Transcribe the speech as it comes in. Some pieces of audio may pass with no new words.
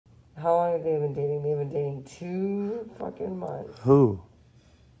How long have they been dating? They've been dating 2 fucking months. Who?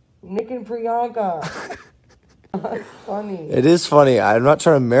 Nick and Priyanka. That's funny. It is funny. I'm not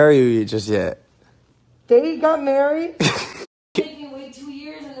trying to marry you just yet. They got married? Make you wait 2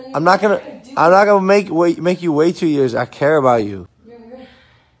 years and then I'm not gonna make you wait 2 years. I care about you.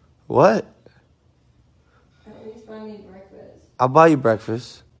 What? At least buy me breakfast. I'll buy you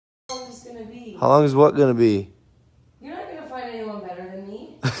breakfast. How long is this gonna be? How long is what gonna be? You're not gonna find anyone better than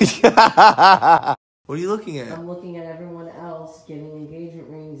me. What are you looking at? I'm looking at everyone else getting engagement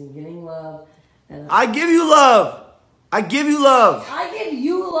rings and getting love. And I give you love. I give you love. I give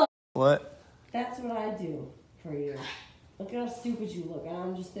you love. What? That's what I do for you. Look at how stupid you look, and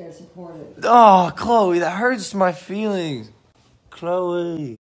I'm just there supportive. Oh, Chloe, that hurts my feelings.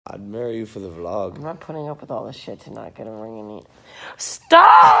 Chloe. I'd marry you for the vlog. I'm not putting up with all this shit to not get a ring and eat.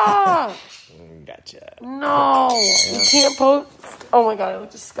 Stop! Gotcha. No! You can't post. Oh my god, it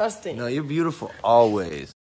looks disgusting. No, you're beautiful always.